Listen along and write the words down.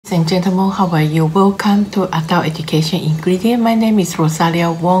and gentlemen, how are you? Welcome to Adult Education Ingredient. My name is Rosalia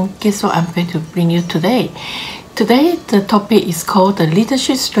Wong. Guess what I'm going to bring you today? Today, the topic is called the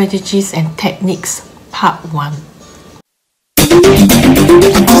Leadership Strategies and Techniques, Part 1.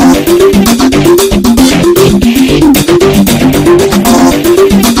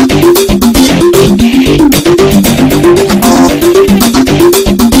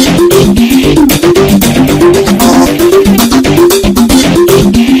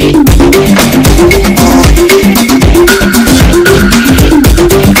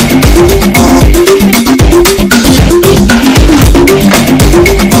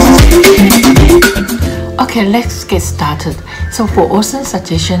 Okay, let's get started. So for awesome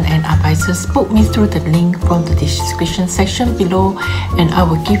suggestion and advices, book me through the link from the description section below, and I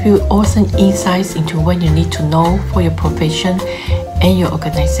will give you awesome insights into what you need to know for your profession and your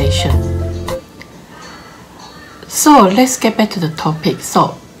organization. So let's get back to the topic.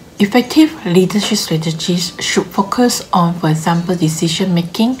 So effective leadership strategies should focus on, for example, decision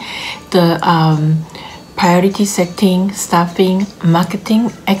making, the priority setting, staffing,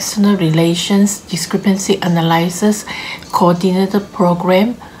 marketing, external relations, discrepancy analysis, coordinated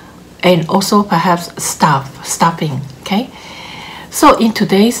program, and also perhaps staffing. Okay, so in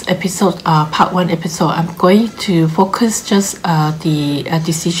today's episode, part 1 episode, I'm going to focus just the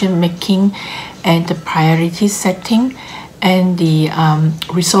decision making and the priority setting and the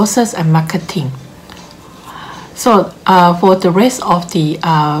resources and marketing. So for the rest of the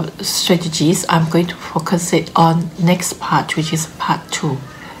strategies, I'm going to focus it on next part, which is part 2,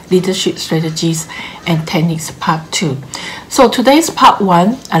 Leadership Strategies and Techniques, part 2. So today's part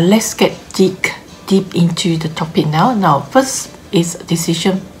 1, let's get deep into the topic now. Now, first is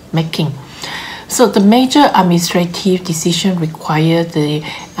decision making. So the major administrative decision require the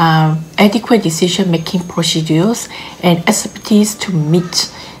adequate decision making procedures and expertise to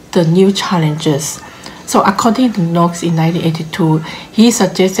meet the new challenges. So according to Knox in 1982, he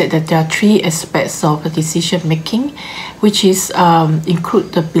suggested that there are 3 aspects of decision making, which is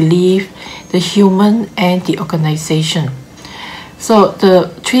include the belief, the human, and the organization. So the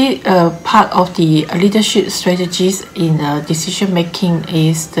 3 part of the leadership strategies in decision making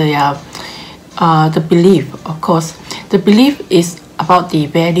is the belief. Of course, the belief is about the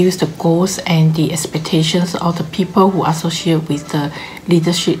values, the goals, and the expectations of the people who associate with the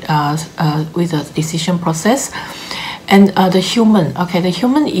leadership, with the decision process. And the human, okay, the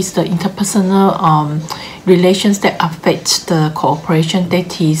human is the interpersonal relations that affect the cooperation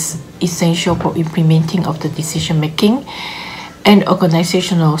that is essential for implementing of the decision making. And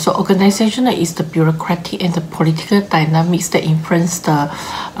organizational, so organizational is the bureaucratic and the political dynamics that influence the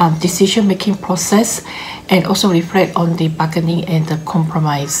decision making process and also reflect on the bargaining and the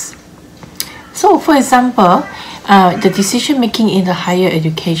compromise. So for example, the decision making in the higher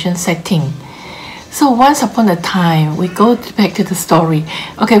education setting. So once upon a time, we go back to the story.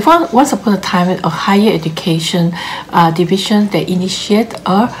 Okay, once upon a time, a higher education division that initiated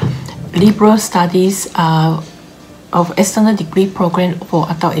a liberal studies of external degree program for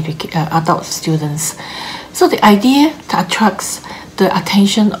adult students. So the idea to attract the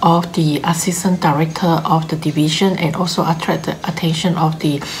attention of the assistant director of the division and also attract the attention of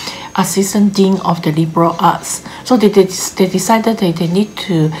the assistant dean of the liberal arts. So they decided that they need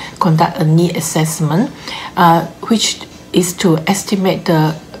to conduct a need assessment, which is to estimate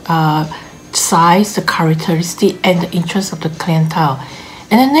the size, the characteristic, and the interest of the clientele.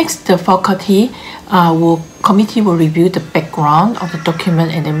 And then next, the faculty committee will review the background of the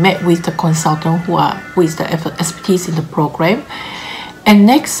document and then met with the consultant who is the expertise in the program. And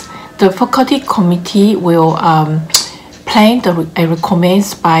next, the faculty committee will plan and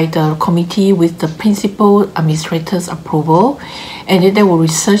recommends by the committee with the principal administrator's approval, and then they will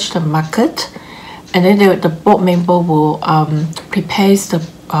research the market, and then the board member will prepare the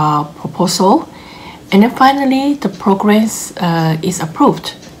proposal, and then finally the program is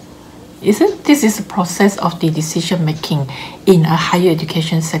approved. This is the process of the decision making in a higher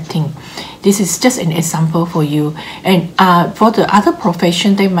education setting. This is just an example for you, and for the other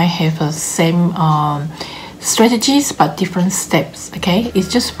profession, they might have the same strategies but different steps. Okay,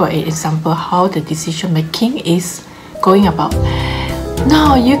 it's just for an example how the decision making is going about.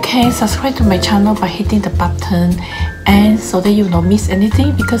 Now you can subscribe to my channel by hitting the button, and so that you don't miss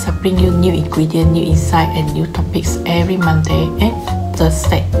anything, because I bring you new ingredient, new insight, and new topics every Monday and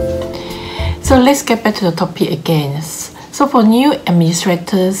Thursday. So let's get back to the topic again. So for new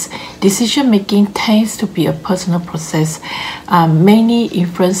administrators, decision making tends to be a personal process, mainly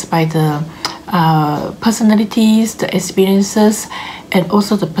influenced by the personalities, the experiences, and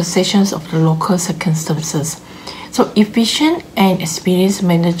also the perceptions of the local circumstances. So efficient and experienced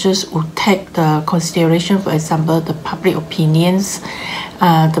managers will take the consideration, for example, the public opinions,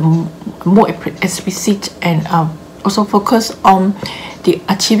 the more explicit, and also focus on the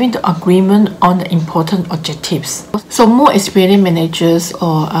achieving the agreement on the important objectives. So more experienced managers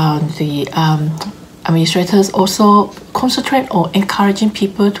or the administrators also concentrate on encouraging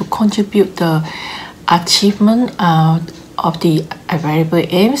people to contribute the achievement of the variable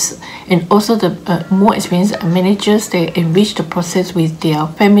aims, and also the more experienced managers, they enrich the process with their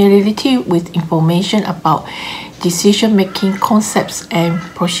familiarity with information about decision-making concepts and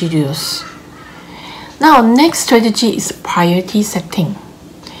procedures. Now, next strategy is priority setting.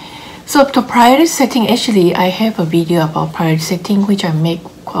 So the priority setting, actually, I have a video about priority setting which I made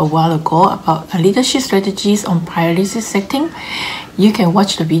a while ago about leadership strategies on priority setting. You can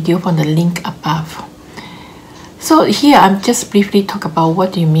watch the video from the link above. So here I'm just briefly talk about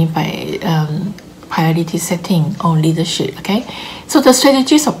what do you mean by priority setting on leadership. Okay, so the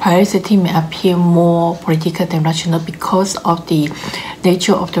strategies of priority setting may appear more political than rational because of the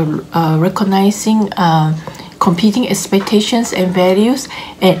nature of the recognizing competing expectations and values,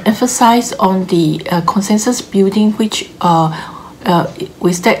 and emphasize on the consensus building, which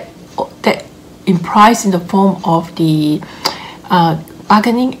with that implies in the form of the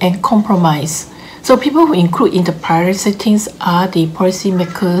bargaining and compromise. So people who include in the priority settings are the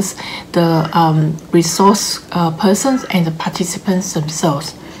policymakers, the resource persons, and the participants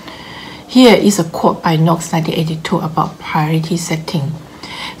themselves. Here is a quote by Knox 1982 about priority setting.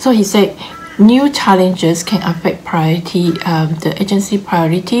 So he said, new challenges can affect the agency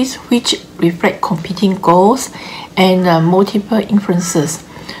priorities, which reflect competing goals and multiple influences.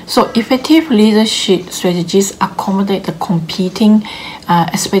 So effective leadership strategies accommodate the competing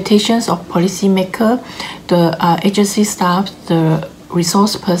expectations of policymaker, the agency staff, the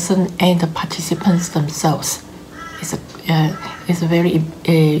resource person, and the participants themselves. It's a very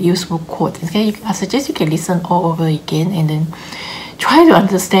useful quote. Okay, I suggest you can listen all over again and then try to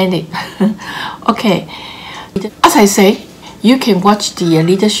understand it. Okay, as I say, you can watch the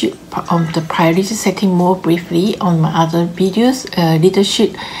leadership on the priority setting more briefly on my other videos,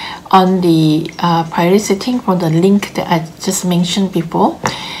 leadership on the priority setting from the link that I just mentioned before.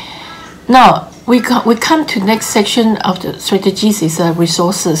 Now we come to next section of the strategies is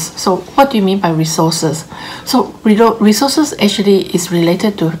resources. So what do you mean by resources? So resources actually is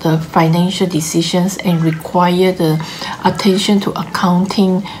related to the financial decisions and require the attention to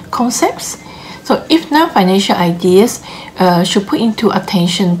accounting concepts. So if non-financial ideas should put into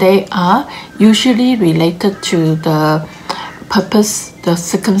attention, they are usually related to the purpose, the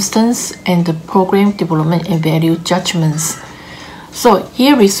circumstance, and the program development and value judgments. So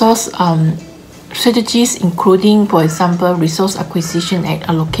here resource strategies including, for example, resource acquisition and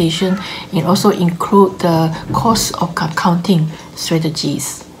allocation, and also include the cost of accounting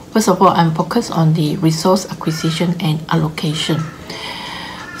strategies. First of all, I'm focused on the resource acquisition and allocation.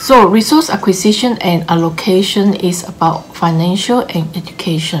 So resource acquisition and allocation is about financial and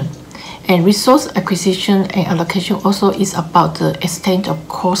education. And resource acquisition and allocation also is about the extent of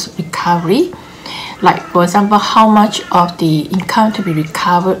cost recovery. Like, for example, how much of the income to be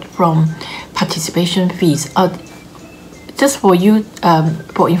recovered from participation fees. Just for you,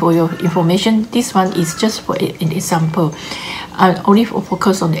 for your information, this one is just for an example. Only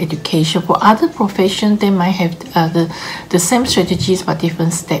focus on the education. For other professions, they might have the same strategies but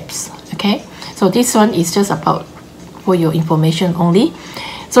different steps. Okay, so this one is just about for your information only.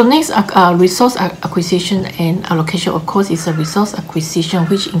 So next, resource acquisition and allocation, of course, is a resource acquisition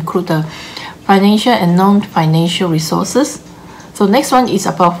which include the financial and non-financial resources. So next one is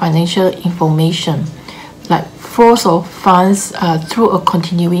about financial information, like flows of funds through a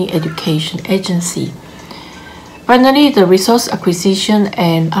continuing education agency. Finally, the resource acquisition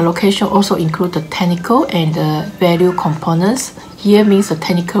and allocation also include the technical and the value components. Here means the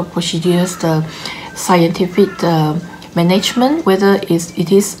technical procedures, the scientific management, whether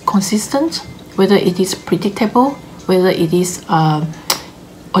it is consistent, whether it is predictable, whether it is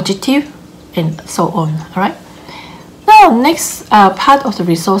objective, and so on. All right. Now, next part of the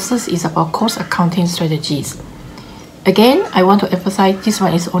resources is about cost accounting strategies. Again, I want to emphasize this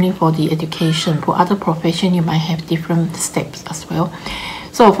one is only for the education. For other profession, you might have different steps as well.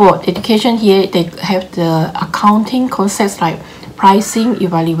 So for education here, they have the accounting concepts like pricing,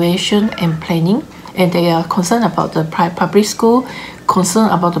 evaluation, and planning. And they are concerned about the public school,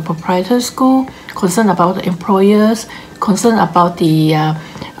 concerned about the proprietary school, concerned about the employers, concerned about the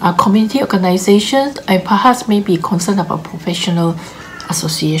community organizations, and perhaps maybe concerned about professional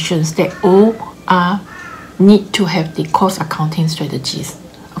associations. They all need to have the cost accounting strategies.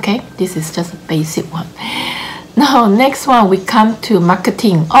 Okay, this is just a basic one. Now, next one, we come to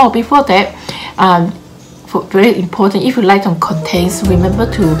marketing. Oh, before that, very important, if you like on contents,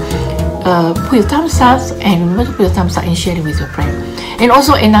 remember to put your thumbs up, and remember to put your thumbs up and share it with your friend. And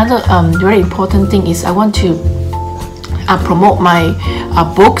also another very important thing is I want to promote my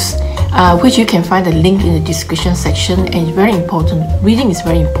books, which you can find the link in the description section. And it's very important. Reading is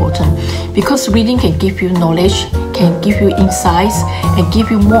very important because reading can give you knowledge, can give you insights, and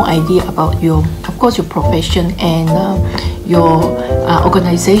give you more idea about your, of course, your profession and your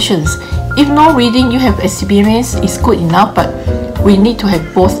organizations. If not reading, you have experience, it's good enough, but we need to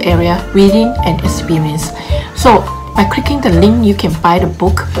have both area, reading and experience. So by clicking the link, you can buy the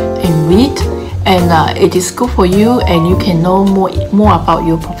book and read, and it is good for you, and you can know more about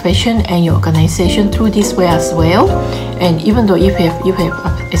your profession and your organization through this way as well. And even though if you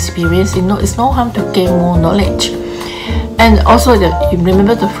have experience, it's no harm to gain more knowledge. And also you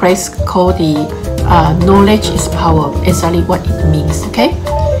remember the phrase called the knowledge is power, exactly what it means. Okay,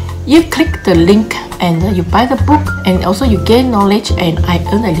 you click the link and you buy the book, and also you gain knowledge, and I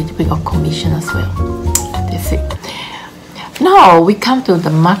earn a little bit of commission as well. That's it. Now we come to the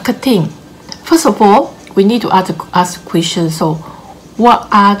marketing. First of all, we need to ask questions. So what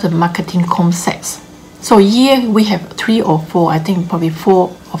are the marketing concepts? So here we have 3 or 4, I think probably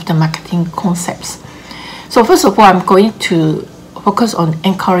 4 of the marketing concepts. So first of all, I'm going to focus on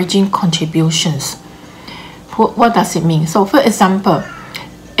encouraging contributions. What does it mean? So for example,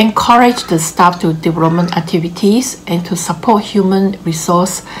 encourage the staff to development activities and to support human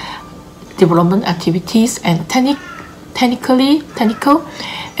resource development activities and technical,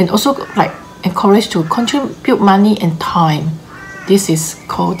 and also like encourage to contribute money and time. This is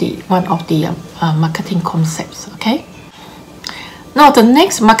called one of the marketing concepts. Okay. Now the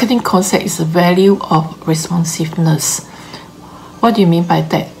next marketing concept is the value of responsiveness. What do you mean by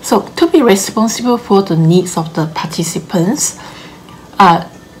that? So to be responsible for the needs of the participants,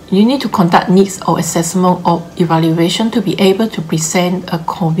 you need to conduct needs or assessment or evaluation to be able to present a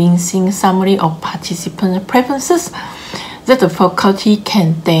convincing summary of participant preferences that the faculty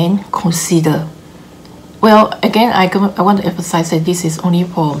can then consider. Well, again, I want to emphasize that this is only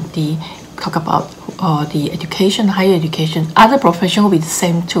for the talk about the education, higher education. Other profession will be the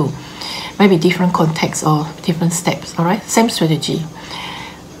same too, maybe different context or different steps. All right, same strategy.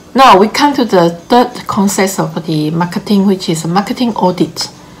 Now we come to the third concept of the marketing, which is a marketing audit.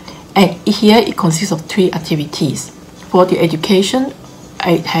 And here it consists of 3 activities. For the education,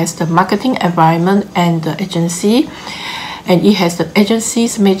 it has the marketing environment and the agency, and it has the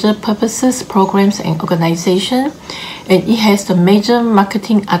agency's major purposes, programs, and organization, and it has the major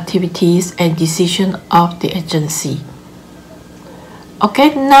marketing activities and decision of the agency.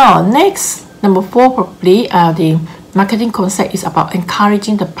 Okay, now next, number 4 probably, the marketing concept is about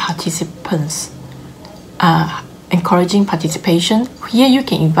encouraging the participants. Encouraging participation. Here you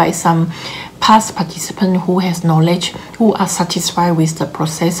can invite some past participants who has knowledge, who are satisfied with the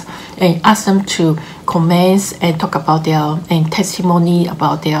process, and ask them to comment and talk about their testimony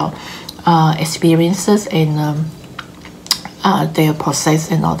about their experiences and their process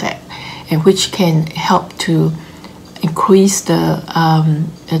and all that, and which can help to increase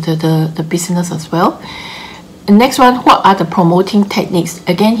the business as well. The next one, what are the promoting techniques?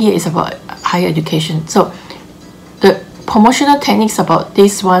 Again, here is about higher education. So the promotional techniques about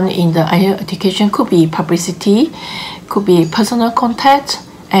this one in the higher education could be publicity, could be personal contact,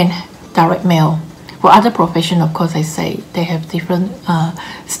 and direct mail. For other profession, of course, I say they have different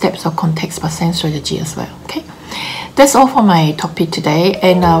steps or context, but same strategy as well. Okay, that's all for my topic today.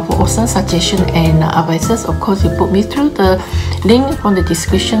 And for awesome suggestion and advices, of course, you put me through the link from the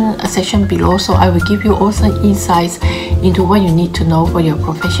description section below, so I will give you also insights into what you need to know for your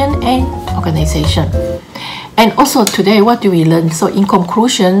profession and organization. And also today, what do we learn? So in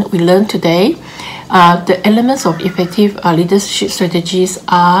conclusion, we learned today the elements of effective leadership strategies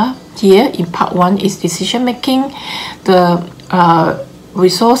are here. In part 1 is decision making, the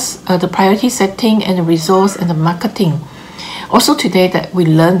resource, the priority setting, and the resource and the marketing. Also today that we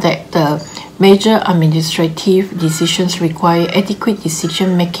learned that the major administrative decisions require adequate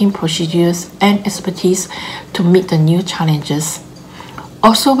decision making procedures and expertise to meet the new challenges.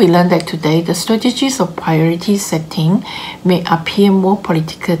 Also, we learned that today the strategies of priority setting may appear more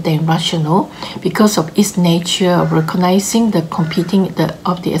political than rational because of its nature of recognizing the competing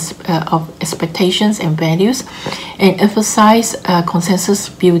of expectations and values, and emphasize consensus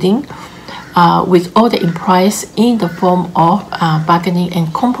building with all that implies in the form of bargaining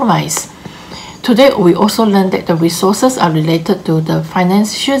and compromise. Today, we also learned that the resources are related to the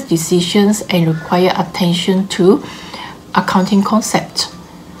financial decisions and require attention to accounting concept.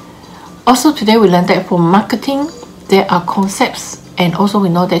 Also today we learned that for marketing there are concepts, and also we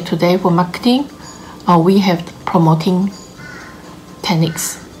know that today for marketing we have promoting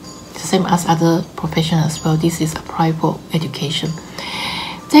techniques, the same as other professions as well. This is applied for education.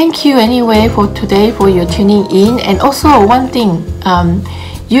 Thank you anyway for today for your tuning in. And also one thing,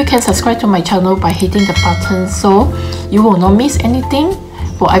 you can subscribe to my channel by hitting the button so you will not miss anything.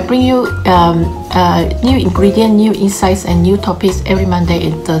 For I bring you new ingredients, new insights and new topics every Monday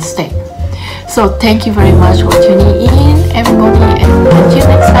and Thursday. So thank you very much for tuning in everybody, and until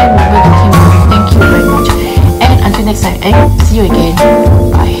next time, remember the team. Thank you very much, and until next time, and see you again.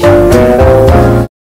 Bye.